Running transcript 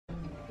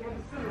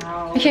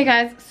Okay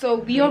guys, so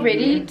we are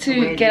ready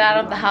to get out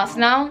of the house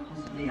now.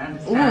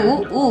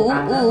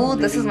 Ooh,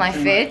 this is my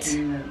fit.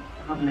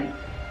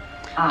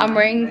 I'm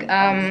wearing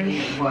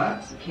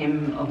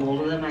Kim of all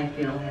of them I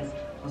feel has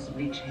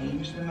possibly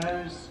changed the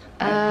most.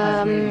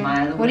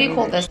 What do you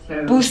call this?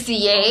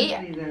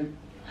 Bustier,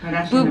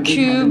 boob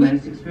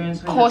cube,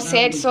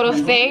 corset sort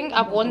of thing.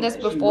 I've worn this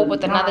before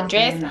with another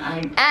dress,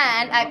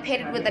 and I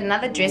paired it with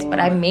another dress, but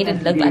I made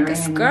it look like a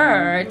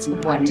skirt.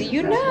 What do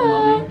you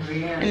know?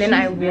 And then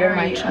I wore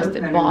my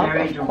trusted bob,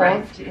 of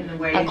course.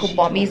 Uncle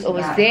Bobby's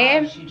over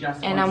there,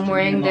 and I'm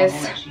wearing this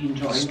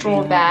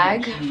straw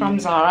bag from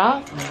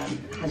Zara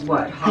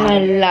that I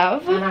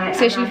love,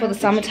 especially for the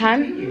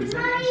summertime.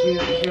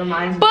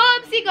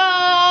 Boobsy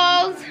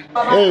goals!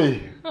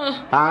 Hey!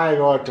 Hi,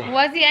 what?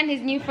 Wazi and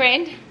his new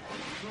friend.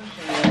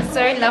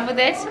 So in love with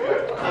it.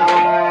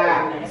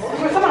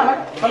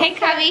 Hey,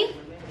 Cubby.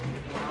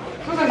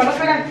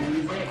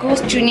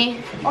 Ghost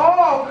Junior.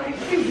 Oh,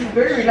 he's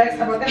very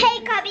relaxed about that.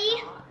 Hey,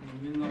 Cubby.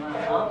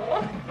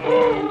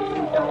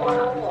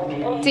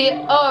 See,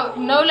 oh,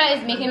 Nola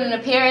is making an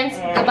appearance.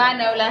 Goodbye,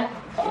 Nola.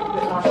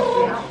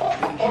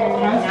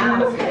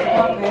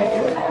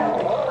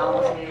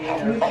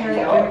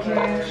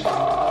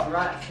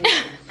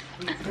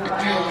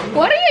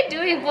 What are you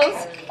doing,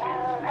 Bulls?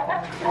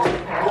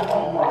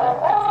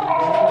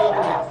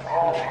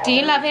 Do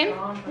you love him?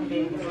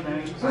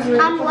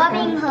 I'm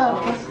loving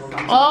her.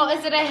 Oh,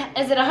 is it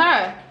a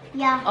her?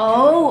 Yeah.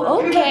 Oh,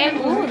 okay.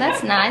 Oh,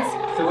 that's nice.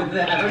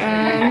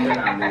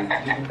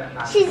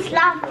 She's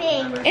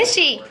laughing. Is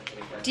she?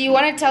 Do you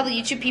want to tell the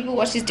YouTube people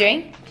what she's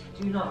doing?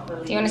 Do you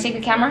want to take the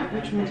camera?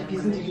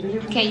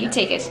 Okay, you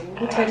take it.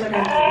 Don't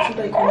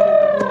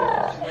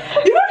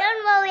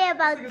worry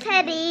about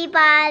Teddy,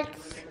 but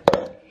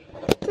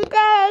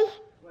today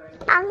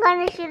I'm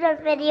gonna shoot a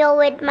video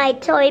with my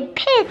toy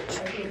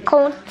pet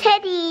called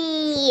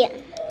Teddy.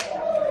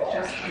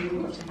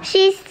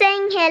 She's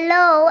saying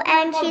hello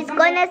and she's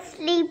gonna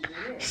sleep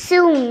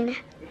soon.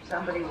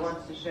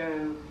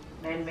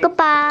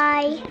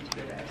 Goodbye.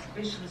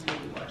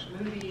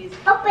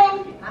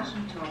 Open.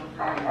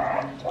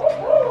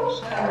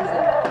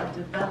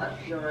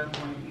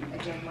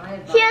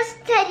 Here's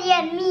Teddy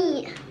and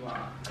me.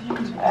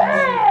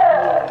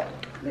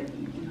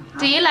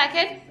 Do you like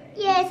it?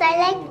 Yes, I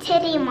like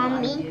Teddy,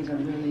 Mommy.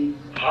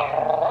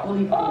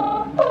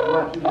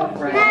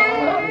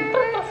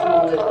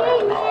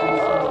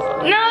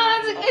 No,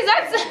 is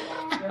that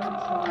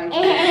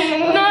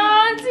no,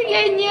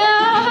 Tiganya.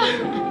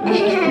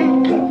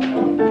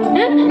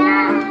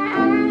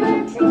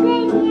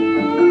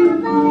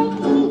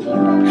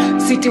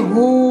 Sito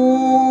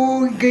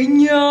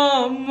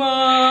Ganyama.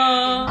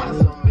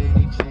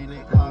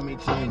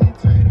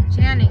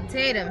 Channing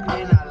Tatum.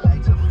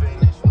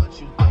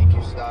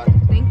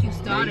 Think you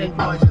started.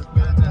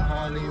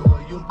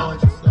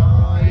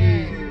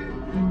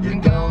 You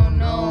don't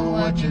know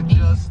what you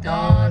just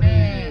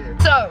started.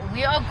 So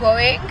we are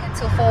going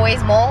to Four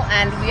Ways Mall,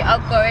 and we are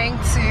going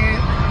to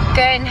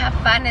go and have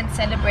fun and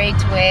celebrate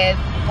with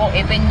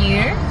Forever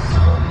New.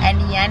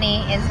 And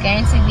Yanni is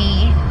going to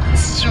be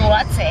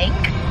strutting,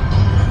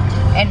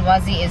 and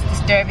Wazi is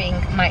disturbing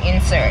my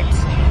insert,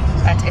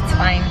 but it's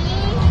fine.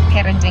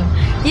 Parenting.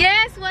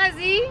 Yes,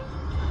 Wazi.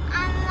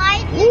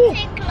 Why do you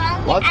take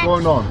long? What's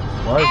going on?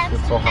 Why is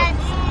it so hot?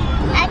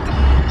 At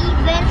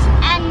events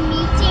and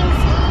meetings,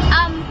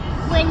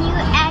 when you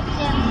at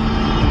them.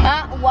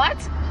 What?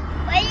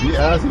 He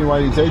asked me why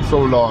you take so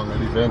long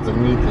at events and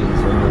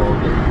meetings when you're all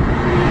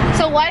there.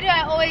 So why do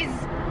I always?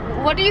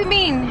 What do you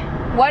mean?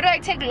 Why do I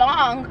take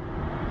long?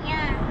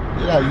 Yeah.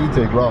 Yeah, you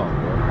take long.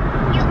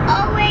 Bro. You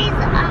always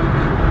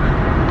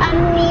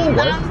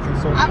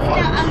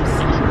after I'm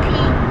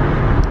sleeping.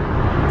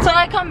 So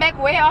I come back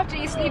way after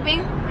you sleeping?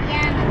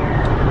 Yeah.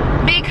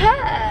 Because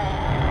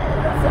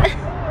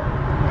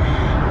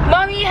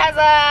mommy has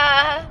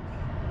a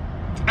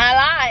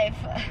life.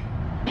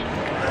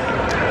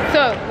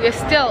 So we're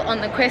still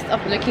on the quest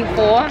of looking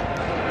for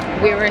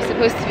where we're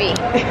supposed to be. I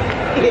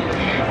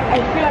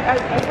feel like I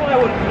thought I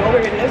would know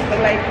where it is, but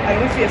like I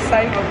don't see a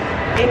sign of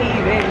any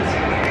event.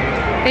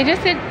 They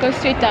just said go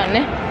straight down,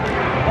 eh?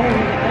 Oh,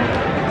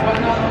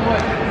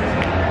 yeah.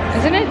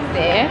 Isn't it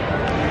there?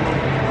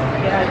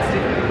 Yeah, it's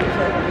difficult.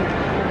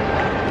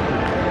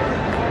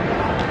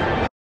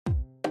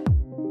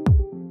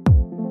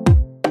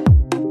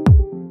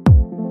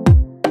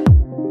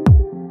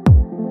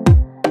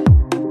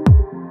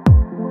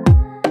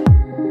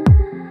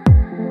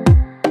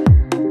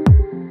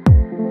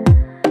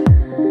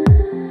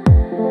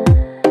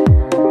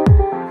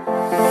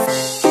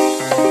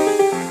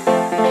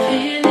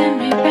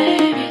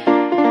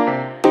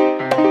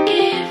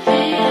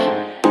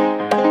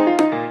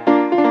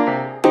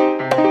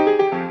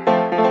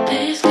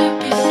 This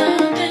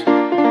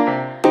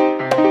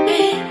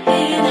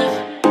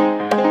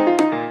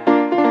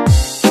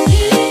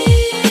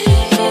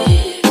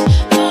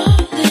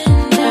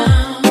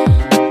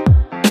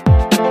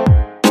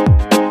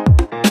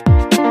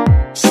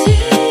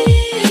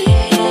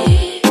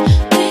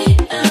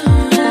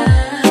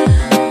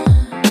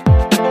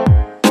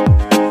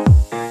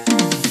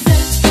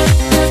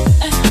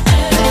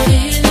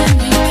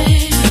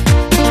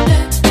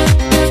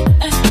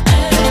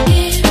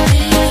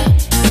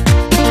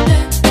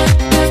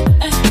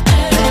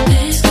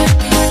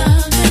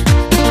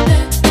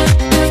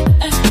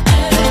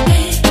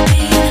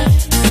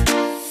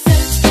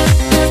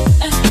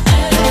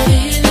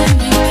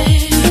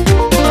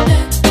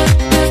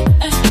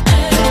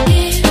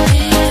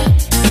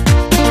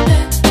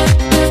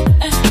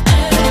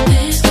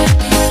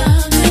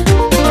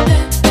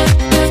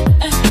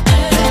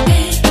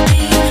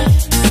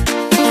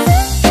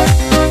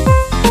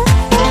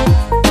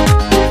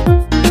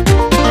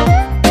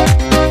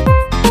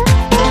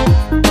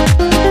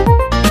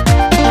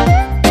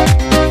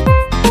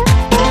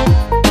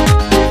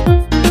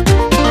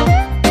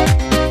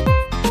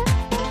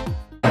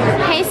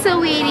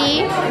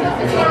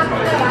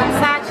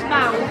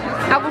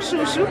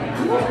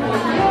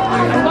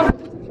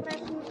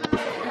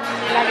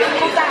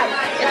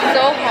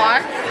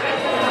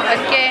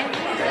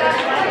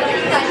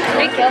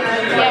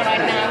shelves here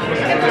right now.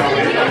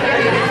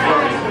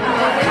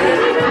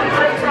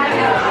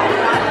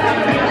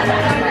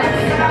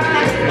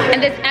 And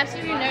there's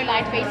absolutely no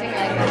light facing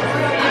like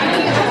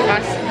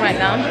us right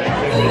now.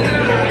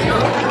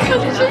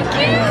 It's so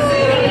cute.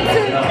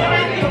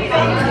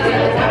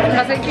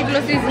 Pasa cute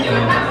lo sis.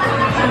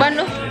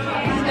 Bueno.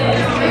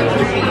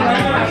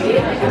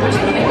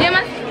 Yeah,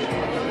 man.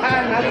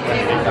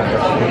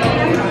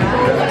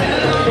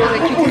 The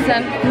cute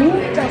son.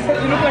 That's it.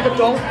 You look like a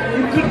doll.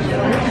 You peek.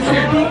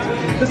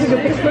 This is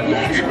your face, baby.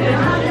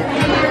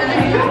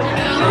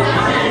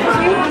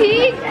 You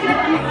peek.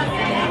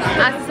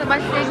 Asa ba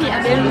steady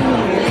abelu.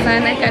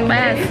 Sana kang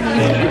basi.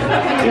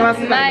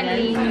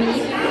 Malini.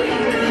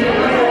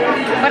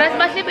 But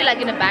especially be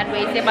like in a bad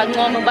way. Say bag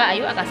mo ba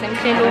ayo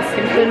akasemhlelo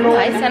simplelo.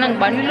 Ay sanang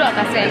banilo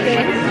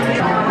akasemhle.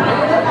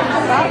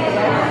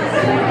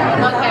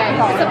 Okay,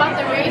 it's about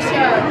the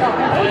ratio.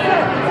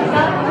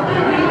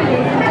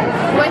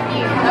 With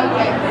you,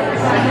 okay.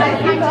 No,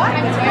 you're not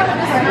trying to smell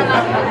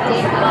like a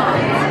cake.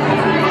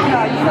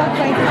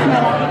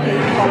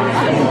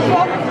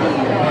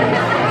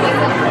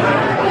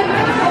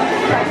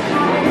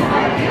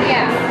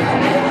 Yeah.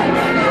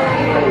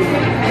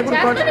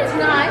 Jasmine is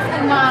nice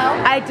and mild.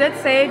 I did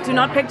say do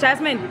not pick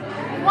Jasmine.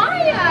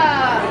 Why?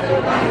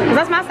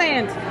 That's my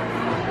saying.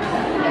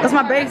 That's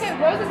my base. Okay,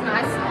 Rose is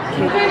nice.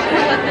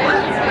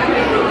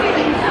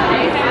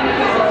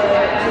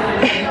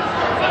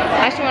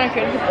 I actually want to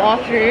go to the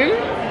bathroom,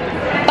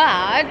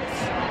 but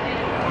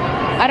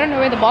I don't know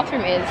where the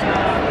bathroom is.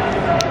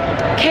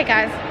 Okay,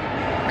 guys,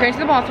 going to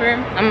the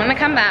bathroom. I'm gonna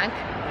come back.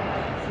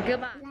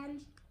 Goodbye.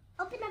 Lunch.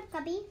 Open up,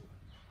 Cubby.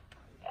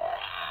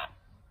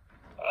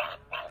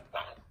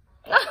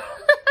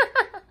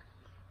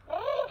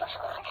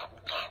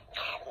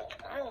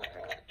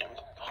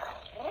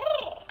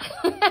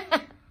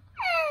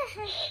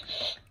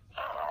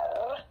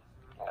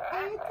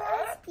 Are you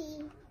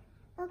thirsty?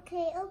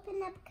 Okay,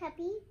 open up,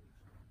 Cubby.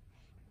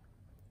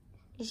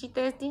 Is she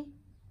thirsty?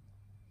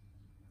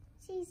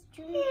 She's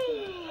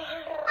drinking.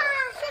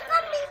 She's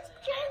gonna be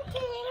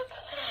drinking.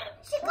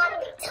 She's gonna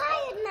be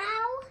tired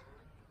now.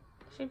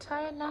 Is she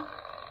tired now?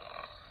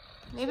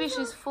 Maybe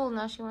she's full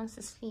now. She wants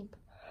to sleep.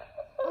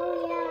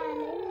 Oh yeah,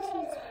 maybe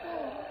she's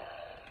full.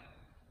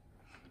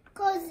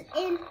 Because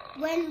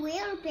when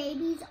real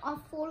babies are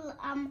full,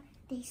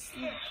 they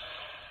sleep.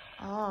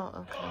 Oh,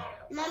 okay.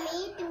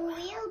 Mommy, the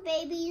real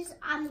babies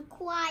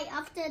cry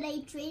after they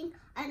drink,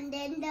 and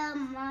then the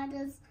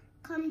mothers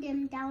calm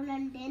them down,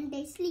 and then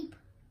they sleep.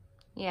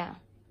 Yeah.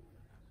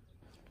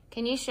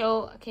 Can you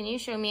show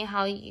me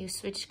how you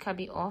switch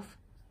Cubby off?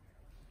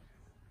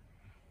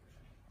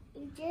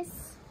 You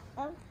just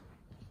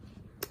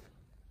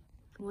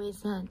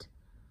Where's that?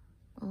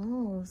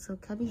 Oh, so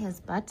Cubby has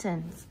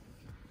buttons.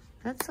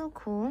 That's so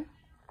cool.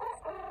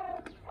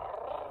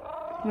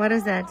 What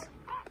is that?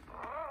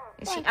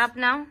 Is she up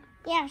now?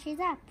 yeah, she's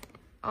up.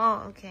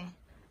 Oh, okay.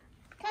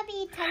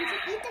 Cubby, time to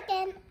eat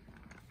again.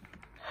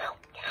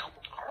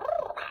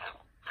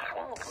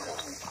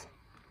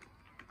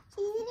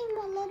 She's eating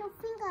my little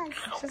fingers.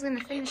 She's gonna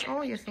finish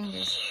all your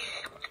fingers.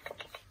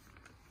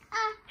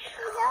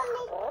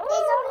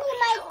 There's only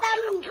my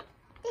thumb.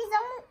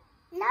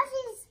 Now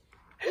she's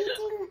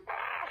eating.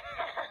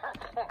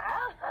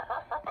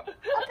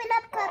 Open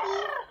up, Cubby.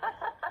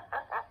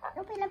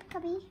 Open up,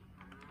 Cubby.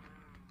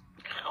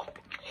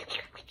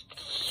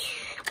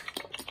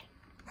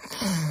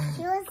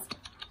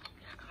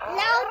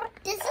 Now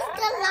this is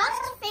the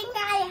last finger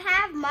I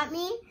have,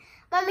 Mommy.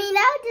 Mommy,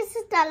 now this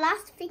is the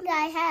last finger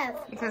I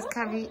have. Because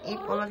Cubby ate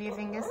all of your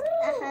fingers?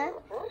 And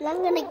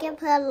I'm gonna give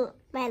her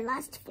my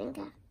last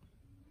finger.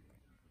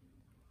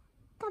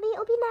 Cubby,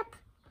 open up.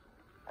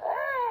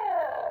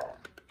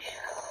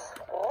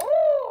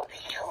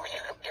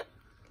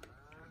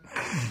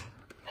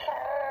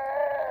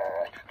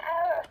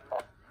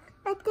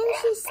 I think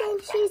she's saying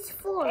she's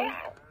full.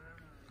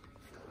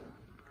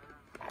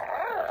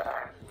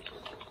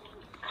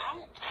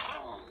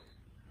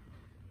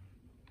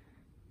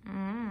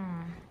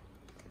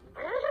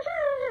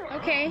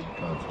 Okay.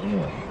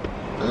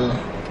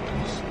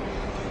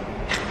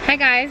 Hi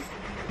guys.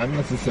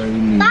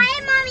 Unnecessarily. Bye,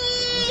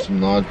 Mommy. It's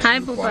not. Hi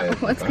Papa.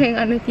 What's going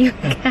on with you?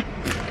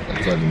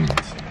 That's all it means.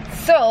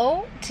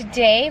 So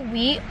today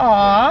we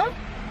are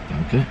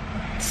Okay.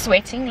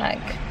 sweating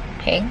like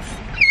pigs.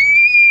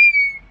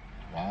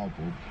 Wow,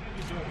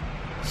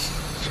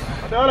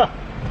 bro.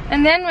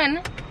 And then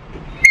when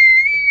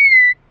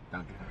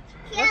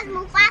Here's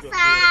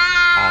Mufasa.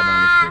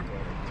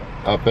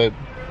 Babe.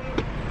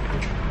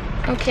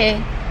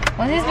 okay,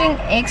 well this is being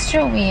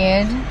extra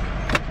weird.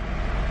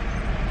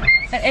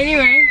 But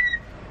anyway.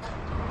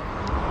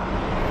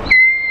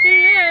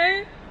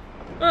 Yeah.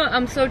 Oh,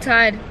 I'm so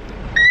tired.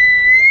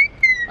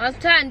 I was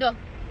tired though.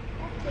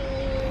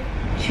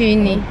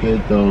 Chini. Okay.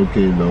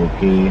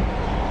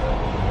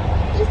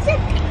 You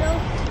said no.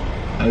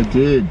 I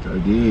did.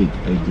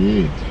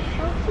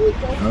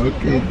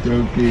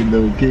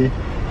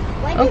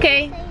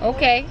 Okay.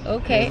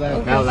 Okay. I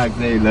felt like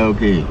saying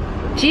Loki.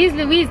 Jeez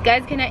Louise,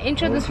 guys, can I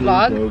intro this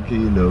vlog? Okay.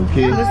 No,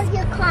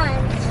 you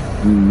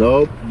can't.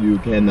 Nope, you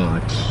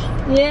cannot.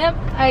 Yep,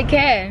 I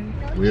can.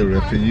 We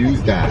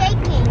refuse that.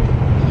 Taking.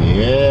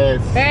 Yes.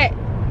 Right.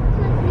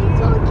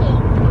 Because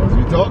Because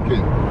we're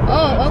talking.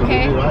 Oh,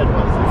 okay. Absolutely right,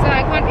 Wazi. So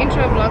I can't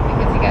intro a vlog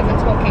because you guys are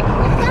talking.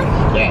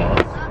 Yes.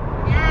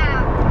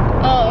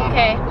 Now. Oh,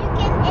 okay. You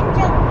can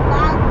enter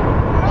vlog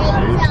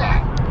later.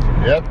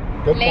 Yep.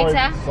 Good Later.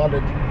 point.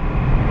 Solid.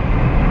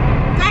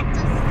 That's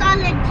a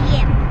solid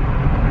yep.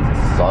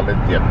 Solid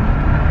yep.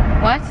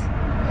 What?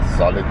 A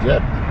solid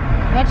yep.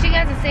 What you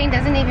guys are saying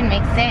doesn't even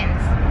make sense.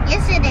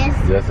 Yes, it is.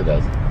 Yes, it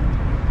does.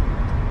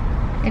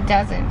 It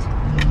doesn't.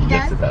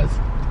 Yes, it does.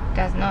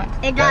 Does not.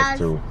 It Does does.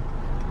 too.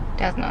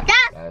 Does not. Does.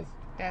 Does.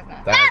 Does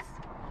not. Does.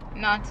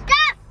 Not.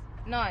 Does.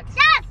 Not. Does.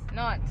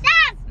 Not.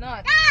 Does.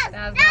 Not.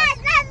 Does.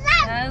 Does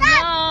Does.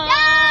 not. Does.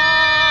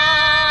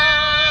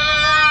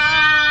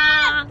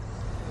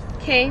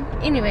 Okay,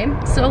 anyway,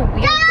 so we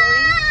are going.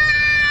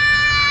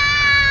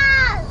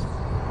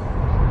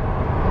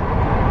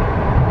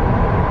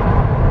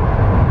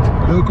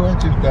 Look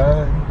what you've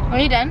done. Are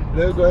you done?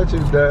 Look what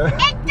you've done. It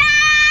does.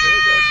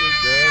 Look what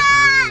you've done for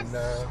me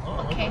now.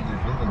 Oh, Okay.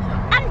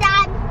 I'm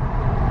done.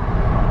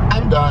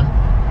 I'm done.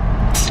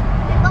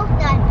 We're both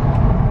done.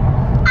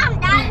 I'm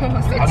done.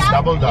 You're I'm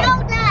double done.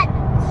 You're done.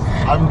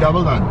 I'm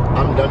double done.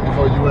 I'm done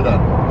before you were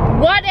done.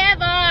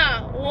 Whatever.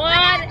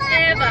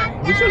 Whatever.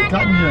 You should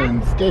come here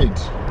and skate.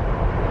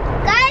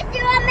 Guys, do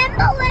you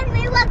remember when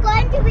we were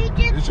going to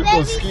Regent's should where go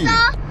we ski.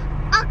 saw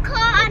a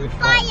car on That'd be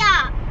fun.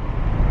 fire?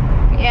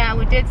 Yeah,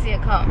 we did see a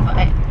car on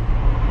fire.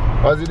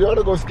 Wazi, do you want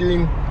to go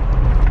skiing?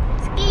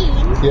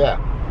 Skiing? Yeah.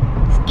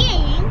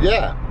 Skiing?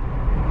 Yeah.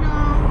 No,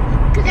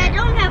 because I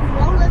don't have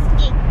roller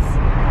skates.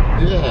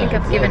 Yeah. I think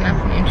I've given up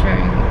on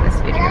introing this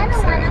And video, I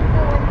don't want to so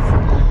go and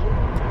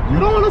ski. You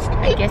don't want to I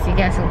ski? guess you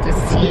guys will just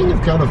see Skiing is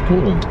kind of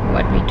cool.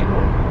 what we do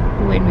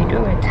when we do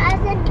it.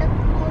 Doesn't look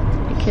cool to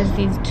me. Because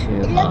these two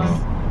It are.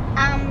 looks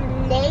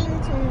lame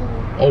to me.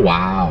 Oh,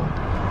 wow.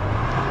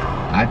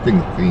 I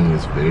think skiing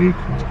is very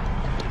cool.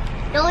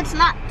 No, it's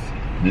not.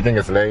 You think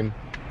it's lame?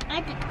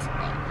 I think it's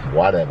lame.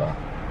 Whatever.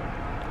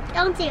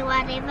 Don't say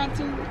whatever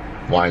to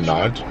Why a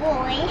not?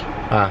 boy.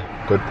 Ah,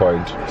 good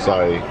point.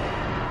 Sorry. But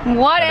it's not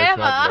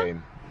Whatever.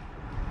 lame.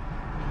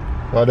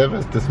 Whatever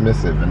is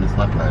dismissive and it's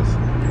not nice.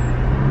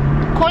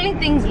 Calling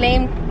things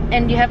lame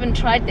and you haven't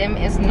tried them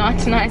is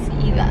not nice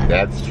either.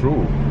 That's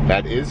true.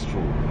 That is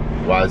true.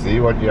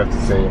 Wazi, what do you have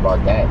to say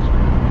about that?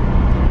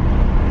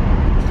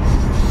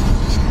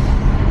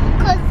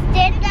 Because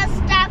then the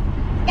stuff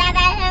that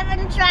I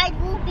haven't tried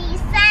will be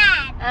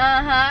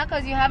sad.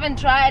 Because you haven't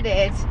tried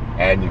it.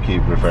 And you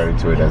keep referring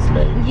to it as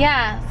lame.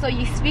 Yeah, so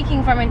you're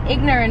speaking from an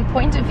ignorant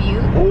point of view.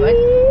 But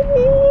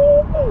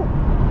Ooh.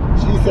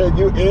 She said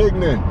you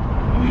ignorant.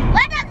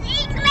 What does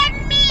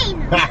England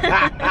mean?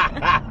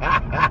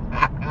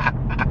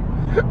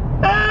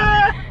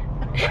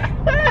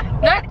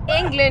 not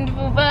England,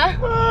 Fuba.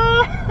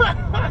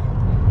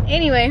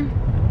 Anyway,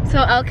 so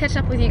I'll catch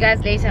up with you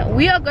guys later.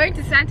 We are going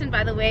to Santon,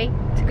 by the way,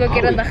 to go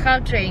get on the Gau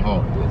train.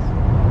 Oh,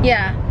 yes.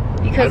 Yeah,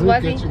 because Are we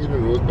Wazi. catching it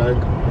in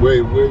Rosebank?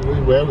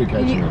 Where are we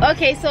catching it?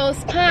 Okay, so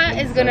Spa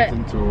is gonna.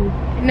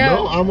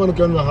 No, I want to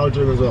go on the Gau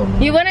train as well.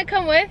 You wanna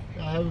come with?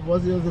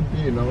 Wazi hasn't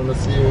been. I want to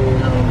see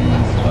how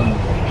he's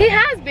fun. He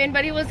has been,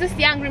 but he was just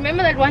young.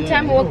 Remember that one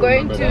time we were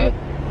going to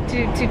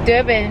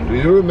Durban? Do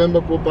you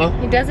remember, Papa?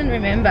 He doesn't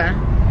remember.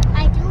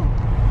 I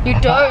do. You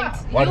don't.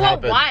 What you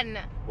happened? were one.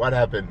 What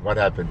happened? What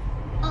happened?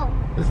 Oh.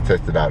 Let's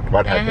test it out.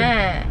 What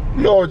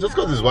happened? No, just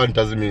because it's one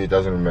doesn't mean he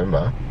doesn't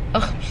remember. Oh,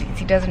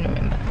 he doesn't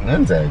remember.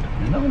 Then Zed,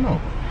 you never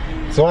know.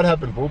 So what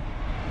happened, Poop?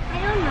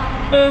 I don't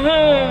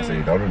know. Oh, so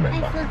you don't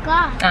remember. I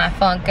forgot. I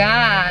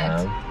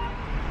forgot.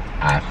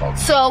 I forgot.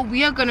 So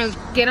we are gonna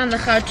get on the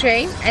Gau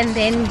train and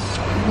then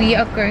we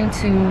are going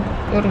to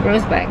go to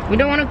Rosebank. We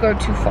don't want to go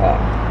too far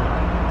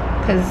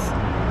because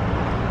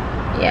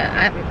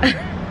yeah,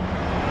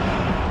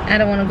 I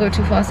don't want to go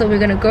too far. So we're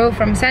gonna go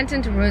from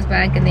Santon to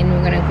Rosebank and then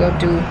we're gonna go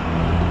do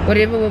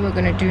whatever we were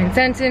gonna do in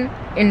Santon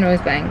in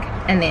Rosebank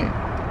and then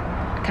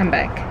come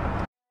back.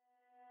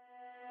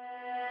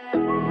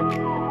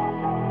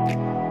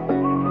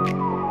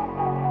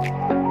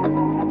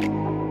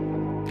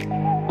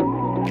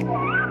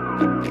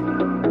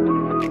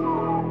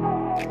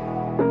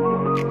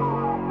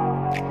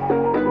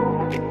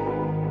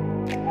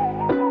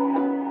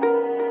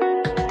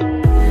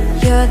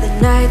 You're the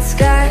night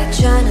sky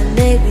trying to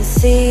make me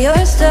see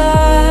your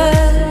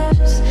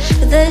stars,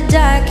 but the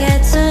dark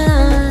gets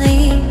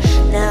lonely.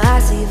 Now I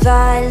see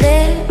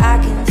violet, I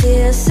can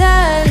feel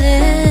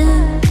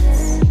silence.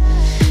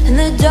 In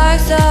the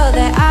dark's all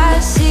that I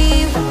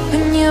see.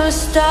 When your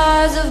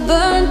stars have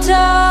burnt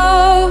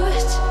out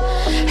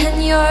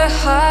and your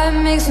heart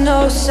makes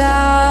no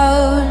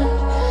sound,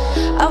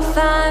 I'll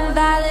find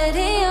violet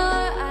in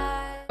your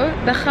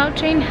eyes. The Gau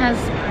train has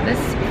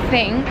this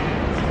thing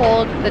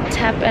called the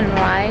tap and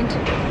ride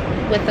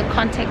with the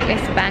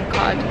contactless bank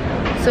card.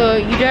 So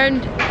you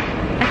don't,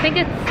 I think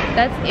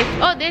that's if,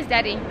 oh, there's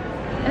Daddy.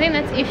 I think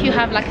that's if you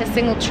have like a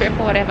single trip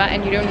or whatever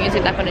and you don't use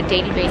it like on a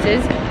daily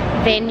basis,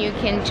 then you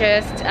can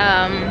just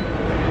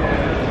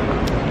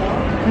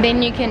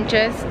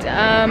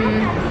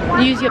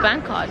use your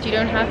bank card. You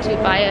don't have to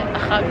buy a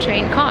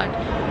Gautrain card,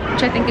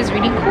 which I think is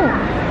really cool.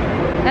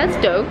 That's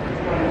dope.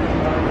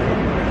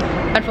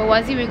 But for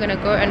Wazi, we're gonna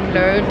go and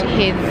load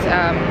his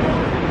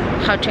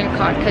Gautrain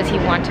card because he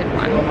wanted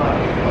one.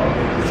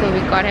 So we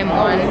got him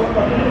one,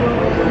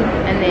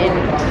 and then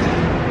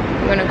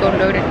we're gonna go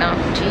load it now.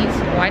 Jeez,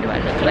 why do I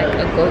look like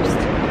a ghost?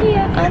 We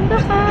are on the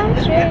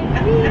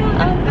Gautrain. We are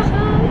on the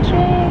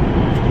Gautrain.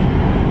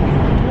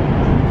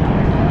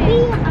 We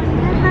are on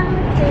the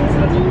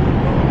Gautrain.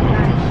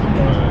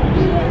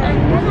 We are on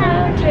the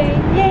Gautrain.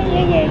 Yeah,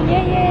 yeah, yeah,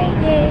 yeah,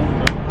 yeah, yeah.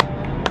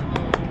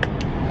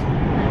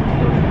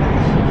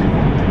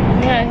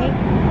 Yeah,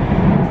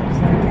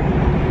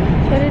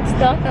 but it's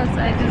dark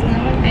outside, there's no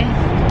one there.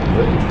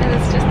 And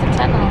it's just a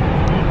tunnel.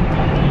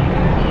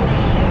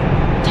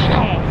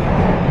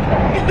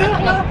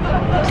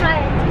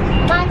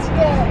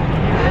 Monster.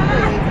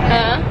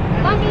 Huh?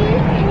 Mommy,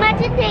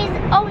 imagine there's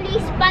only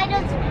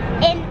spiders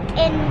in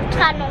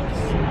tunnels.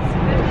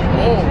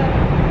 Oh,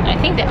 I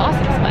think there are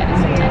some spiders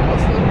in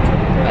tunnels,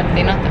 but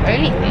they're not the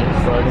only things.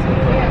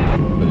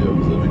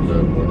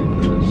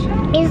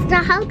 Is the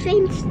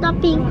Gautrain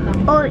stopping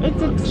or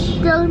is it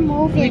still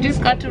moving? We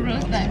just got to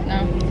Rosebank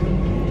now.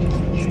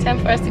 It's time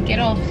for us to get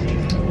off.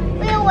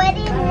 We're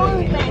already in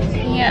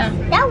Rosebank. Yeah.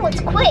 That was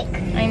quick.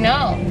 I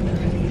know.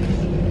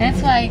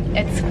 That's why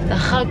it's the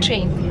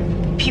Gautrain.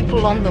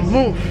 People on the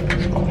move.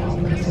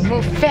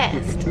 Move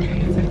fast. You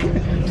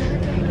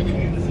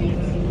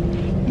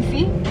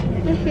see?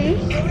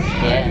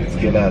 Yeah. Let's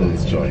get out of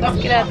this joint. Let's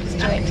get out of this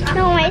joint.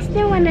 No, I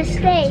still want to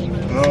stay.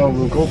 No,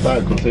 we'll go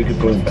back. We'll take it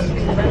going back.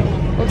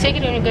 We'll take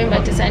it when we're going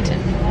back to Santon.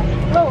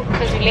 Oh.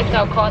 Because we left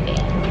our car there.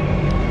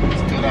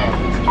 Let's get out of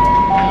this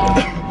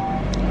joint.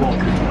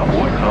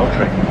 Aboard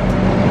Gautrain.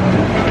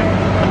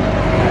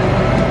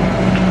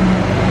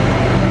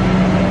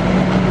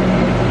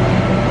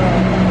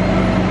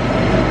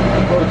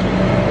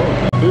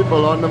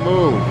 People on the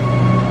move.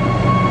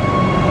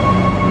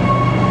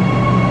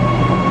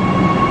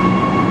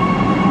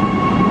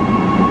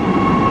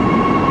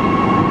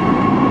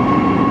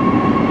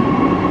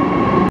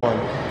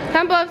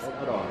 Come, Bobs.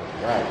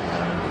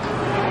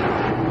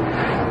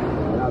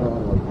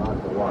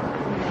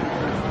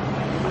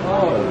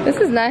 This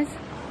is nice.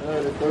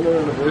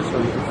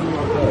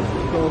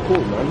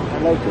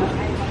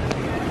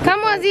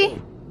 Come, Wazi.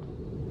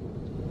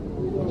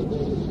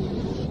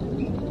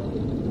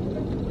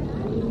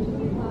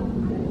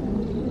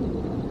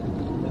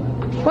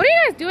 What are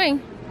you guys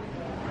doing?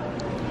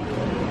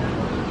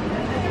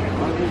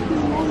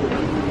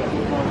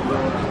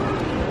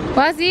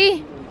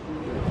 Wazi,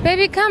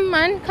 baby, come,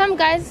 man. Come,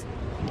 guys.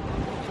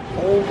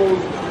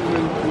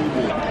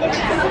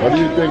 What do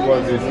you think,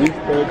 Wazi? Beef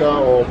burger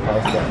or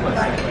pasta?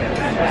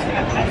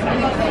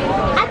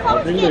 I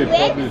I think they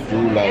probably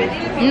do like...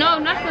 No,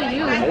 not for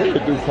you. I think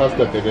they do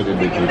pasta better than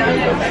they do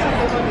burgers.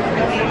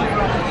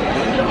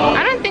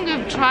 I don't think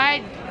we've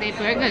tried their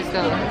burgers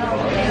though.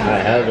 I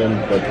haven't,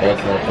 but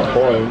that's not the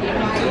point.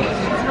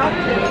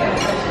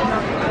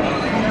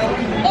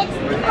 It's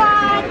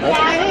fun. I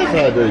have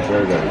had their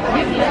burgers.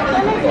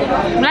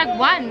 Like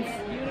once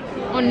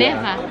or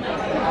never.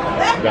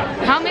 Yeah.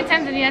 How many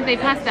times have you had their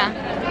pasta?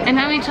 And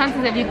how many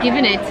chances have you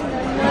given it?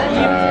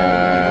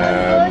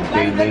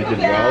 They make it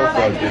well,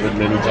 so I'll give it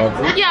many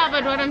chances. Yeah,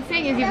 but what I'm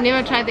saying is you've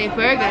never tried their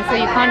burger, so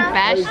you can't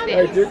bash I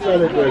them. did try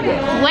the burger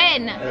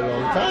When? a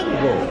long time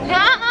ago. It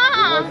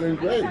wasn't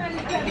great.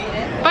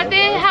 But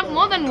they have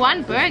more than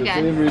one The burger.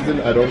 same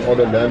reason I don't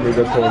order lamb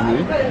burger for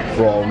me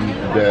from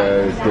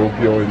the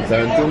Doppio in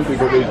Santon,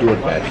 because they do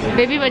it bad.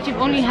 Baby, but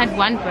you've only had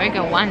one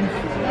burger once.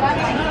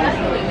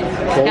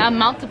 So, There are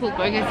multiple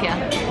burgers here.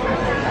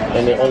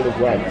 and they all look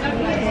right.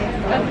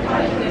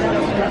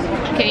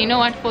 Okay, you know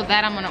what? For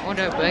that, I'm gonna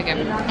order a burger.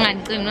 I'm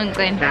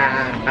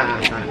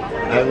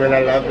gonna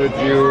laugh at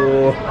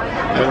you.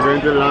 I'm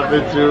going to laugh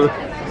at you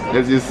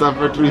as you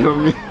suffer through your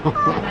meal. Okay.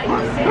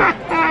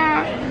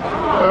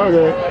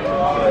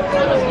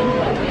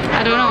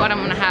 I don't know what I'm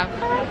gonna have.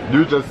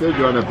 You just said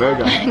you want a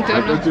burger. I don't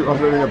know. thought you were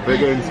ordering a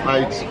burger in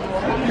spite.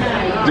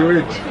 Do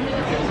it.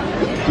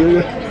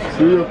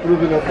 Do your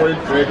proving a point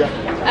burger.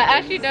 I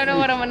actually don't know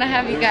what I'm gonna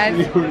have, you guys.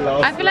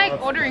 I feel like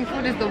ordering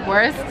food is the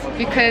worst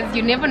because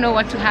you never know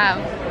what to have.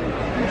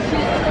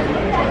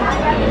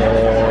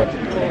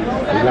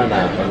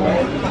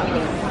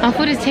 Our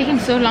food is taking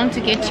so long to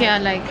get here,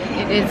 like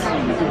it is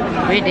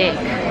ridiculous.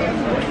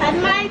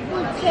 And my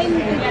food came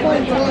before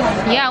yours.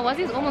 Yeah,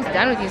 Wazi's almost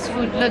done with his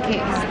food. Look,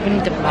 he's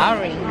been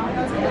devouring.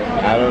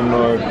 I don't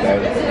know if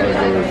that's as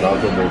a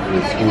result of the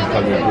school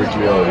coming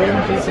quickly or him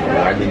just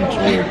running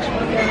through it.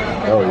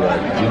 Oh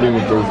yeah, dealing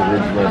with those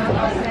original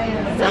folks.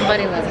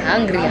 Somebody was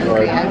hungry.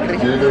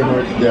 Dealing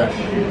with, yeah,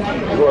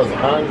 he was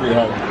hungry.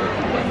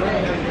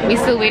 We're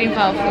still waiting for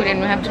our food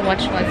and we have to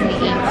watch Wazi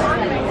eat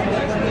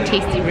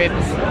tasty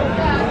ribs.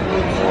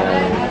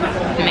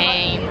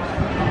 Man.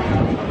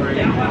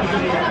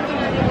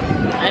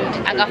 and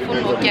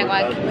akafuna ukutya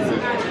kwakhe.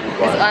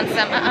 He's on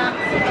some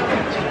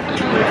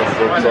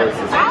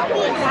I'll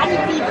be done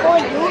before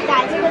you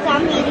guys because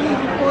I'm eating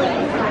before you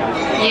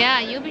guys. Yeah,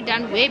 you'll be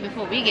done way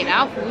before we get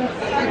our food.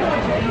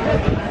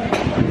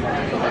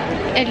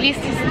 At least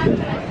he's...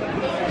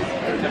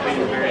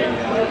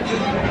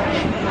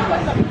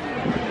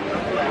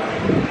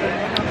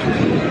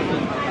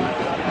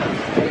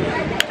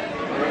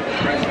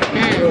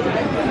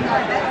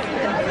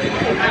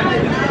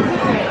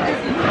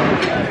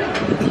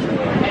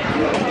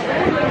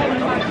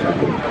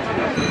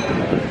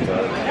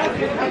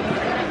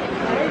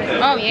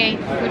 Oh yay,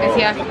 food is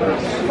here.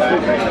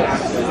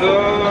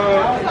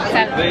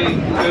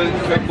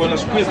 They gonna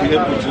squeeze the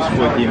apple juice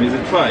for him. Is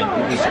it fine?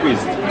 It is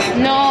squeezed?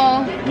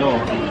 No. No.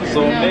 So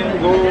No.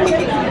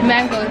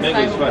 mango Is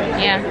is fine.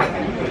 Yeah.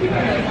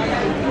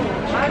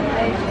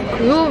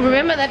 Ooh,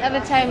 remember that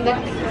other time that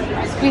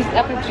squeezed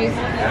apple juice?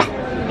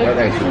 That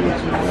actually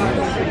looks really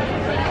nice.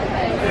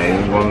 I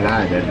ain't gonna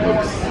lie, that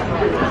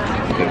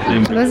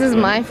looks... This is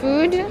my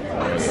food.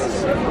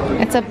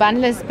 It's a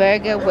bunless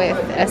burger with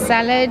a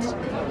salad.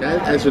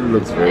 That actually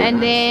looks very And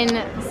nice.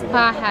 then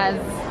Spa has...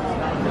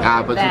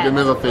 But you can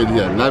never fail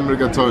here. Lime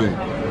rigatoni.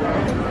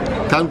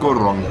 Can't go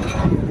wrong.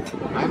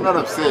 I'm not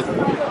upset.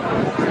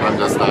 I'm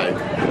just like,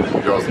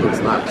 yours looks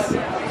nice.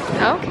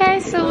 Okay,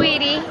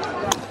 sweetie.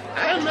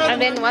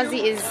 And then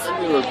Wazi is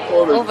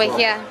over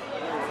here.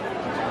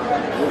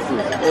 This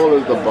is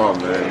always the bomb,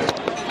 man.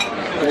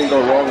 Can't go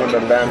wrong with the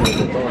lamb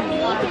rigatoni.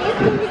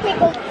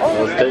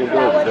 Stay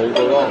good, can't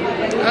go wrong.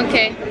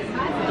 Okay.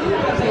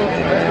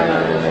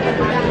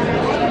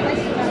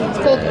 It's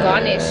called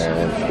garnish.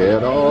 Let's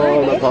get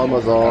all the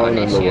parmesan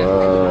in the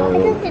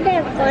world.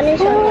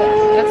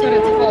 That's what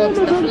it's called.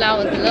 The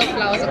flowers, the little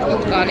flowers are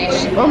called garnish.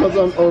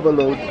 Parmesan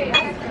overload.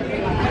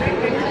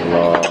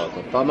 Lots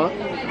of parma.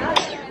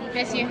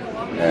 Bless you.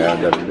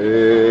 And a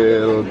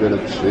little bit of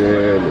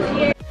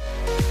chili.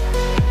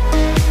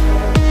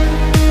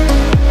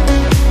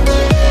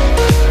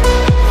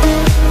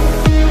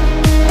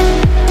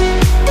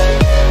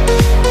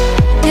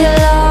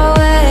 You'll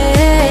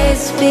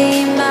always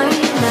be my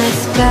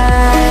sky.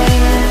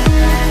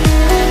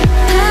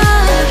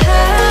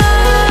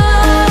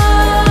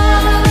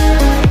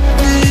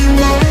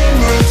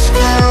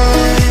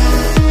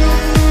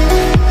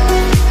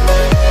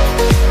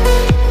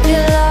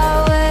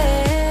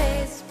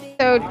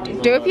 So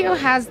Doppio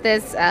has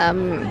this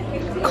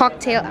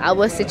cocktail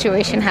hour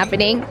situation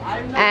happening,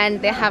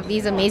 and they have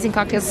these amazing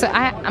cocktails. So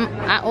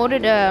I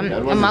ordered a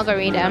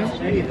margarita.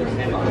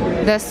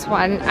 This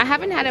one, I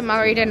haven't had a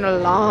margarita in a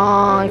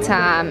long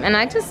time, and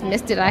I just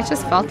missed it. I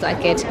just felt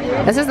like it.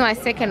 This is my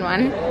second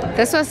one.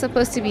 This was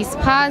supposed to be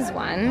Spa's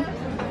one,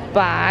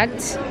 but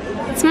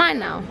it's mine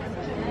now.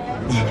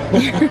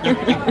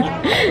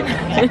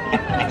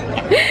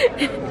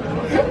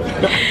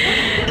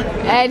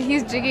 And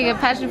he's drinking a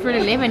passion fruit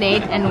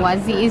lemonade, and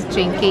Wazi is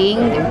drinking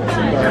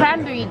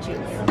cranberry juice.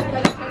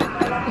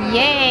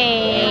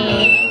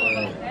 Yay!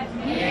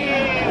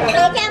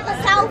 Let's have a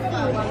selfie.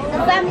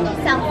 A family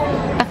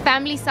selfie. A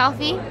family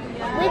selfie?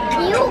 With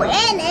you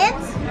in it.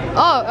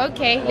 Oh,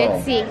 okay.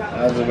 Let's see.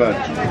 How's it going?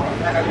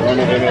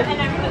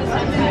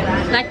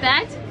 Like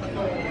that?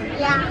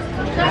 Yeah.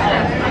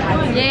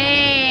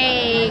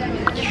 Yay!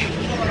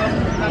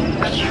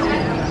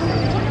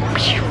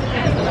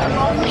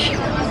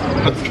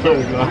 What's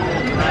going on?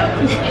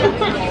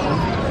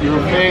 You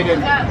made it.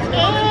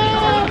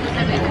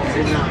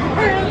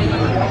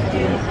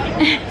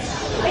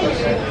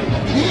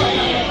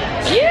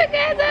 You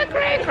guys are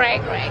cray.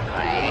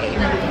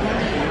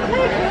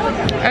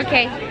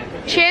 Okay.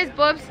 Cheers,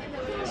 Bobs.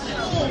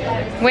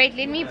 Wait,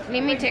 let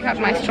me take out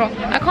my straw.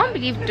 I can't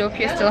believe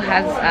Doppio still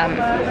has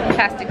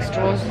plastic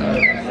straws though.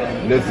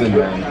 Listen,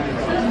 man.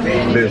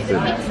 Listen.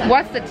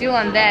 What's the deal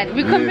on that?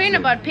 We complain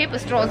about paper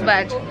straws,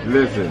 but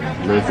Listen.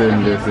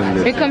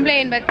 we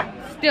complain, but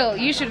still,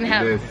 you shouldn't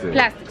have Listen.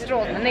 plastic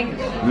straws. And then,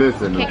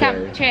 Listen, okay, okay?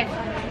 come, cheers.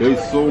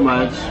 There's so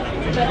much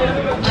that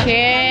we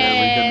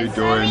can be Cheers.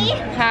 doing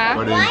Huh?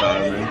 for the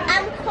environment.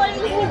 I'm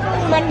calling you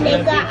my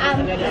nigga. I'm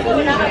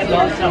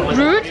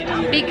Rude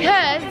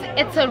because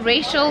it's a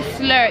racial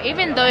slur,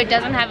 even though it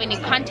doesn't have any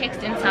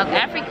context in South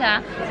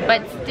Africa,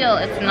 but still,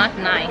 it's not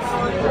nice.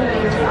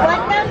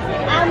 What does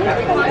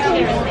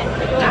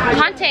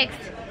Context.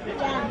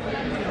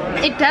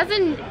 It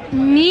doesn't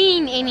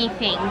mean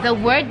anything. The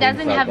word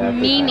doesn't have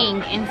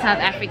meaning in South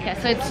Africa,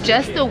 so it's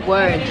just a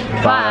word.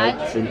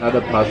 But in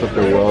other parts of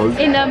the world,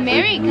 in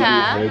America,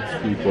 it really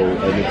hurts people,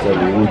 and it's a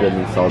rude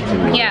and insulting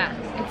word. yeah,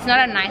 it's not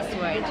a nice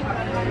word.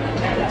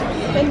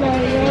 in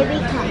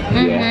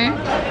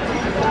America?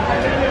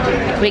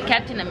 We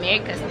kept in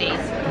America's days.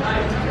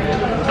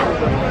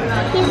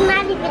 He's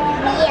not even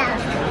here.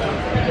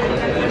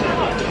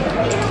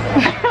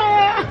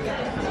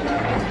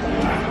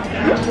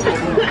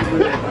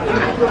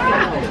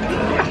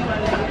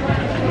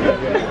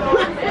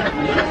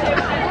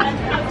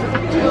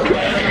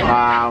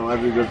 Wow, I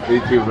think that's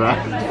 80, bro.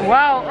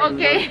 Wow,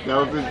 okay. That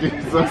was a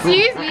Jesus.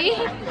 Excuse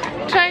me.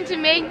 trying to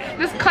make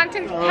this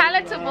content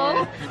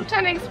palatable. I'm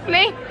trying to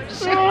explain shit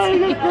to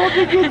you.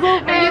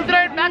 And you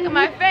throw it back in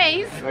my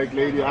face. Like,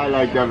 lady, I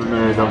like that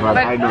America, but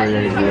I know you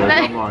ain't here.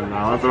 Come on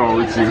now, what's wrong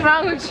with you? What's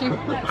wrong with you?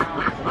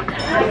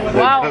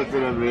 Wow.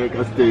 Captain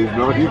America stays.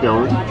 No, he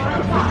don't.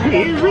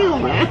 He's real,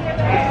 man.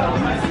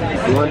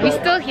 We're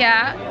still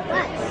here.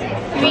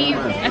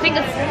 I think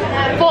it's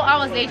 4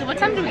 hours later. What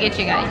time did we get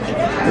you guys?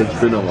 It's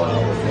been a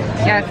while.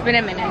 Yeah, it's been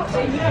a minute.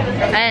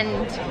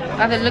 And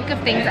by the look of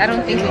things, I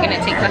don't think we're gonna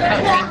take the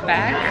train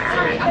back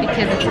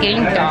because it's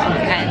getting dark.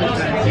 And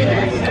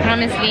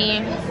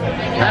honestly,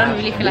 I don't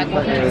really feel like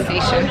walking to the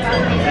station.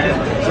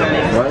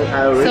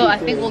 So I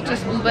think we'll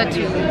just Uber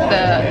to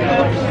the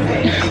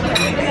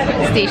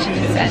station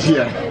instead.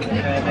 Yeah.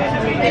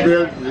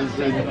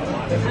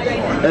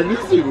 At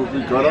least we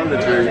got on the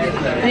train.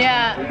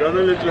 Yeah. We got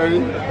on the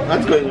train.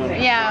 What's going on?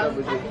 Yeah.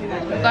 We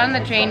got on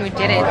the train, we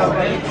did it.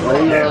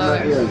 Oh,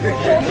 yeah.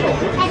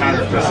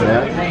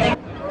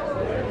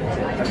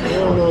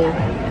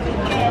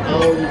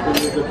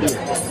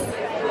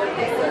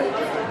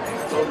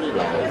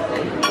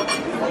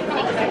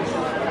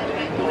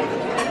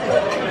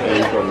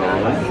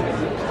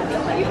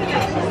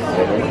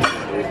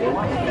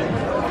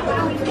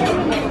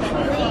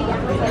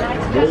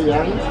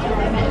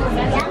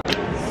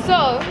 So,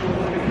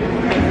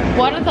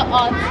 what are the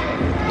odds?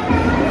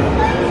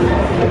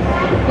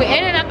 We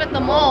ended up at the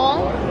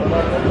mall.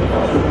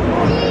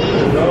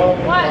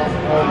 What?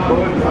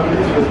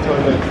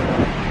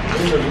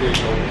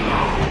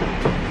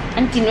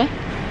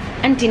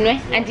 Antinwe.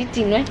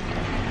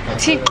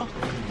 Chico.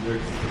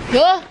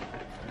 Yo.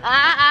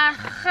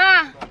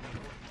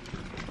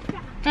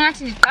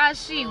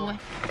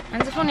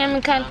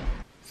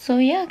 So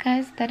yeah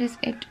guys, that is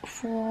it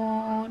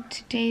for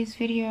today's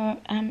video.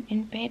 I'm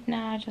in bed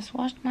now. I just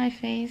washed my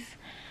face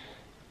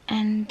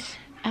and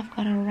I've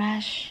got a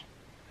rash,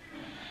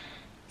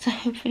 so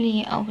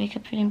hopefully I'll wake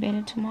up feeling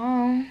better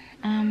tomorrow.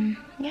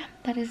 Yeah,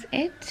 that is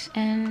it,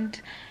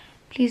 and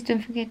please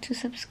don't forget to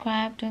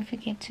subscribe. Don't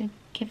forget to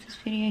give this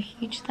video a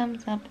huge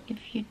thumbs up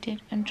if you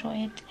did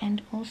enjoy it,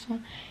 and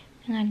also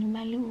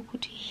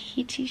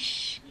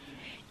hitish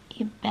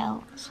a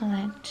bell so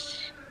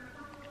that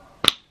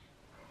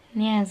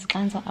yes,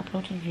 guns are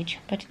uploaded video.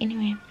 But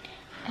anyway,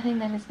 I think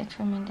that is it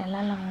for me.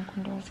 Ndalala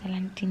ngokundozela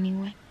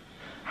ndiniwe.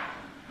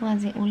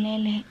 Wazi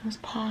ulele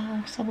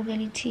usipha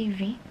usabukela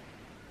TV.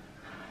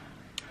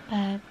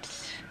 But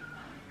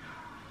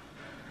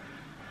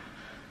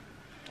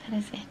that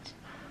is it.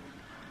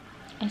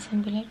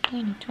 Asembele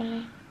qini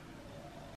thole.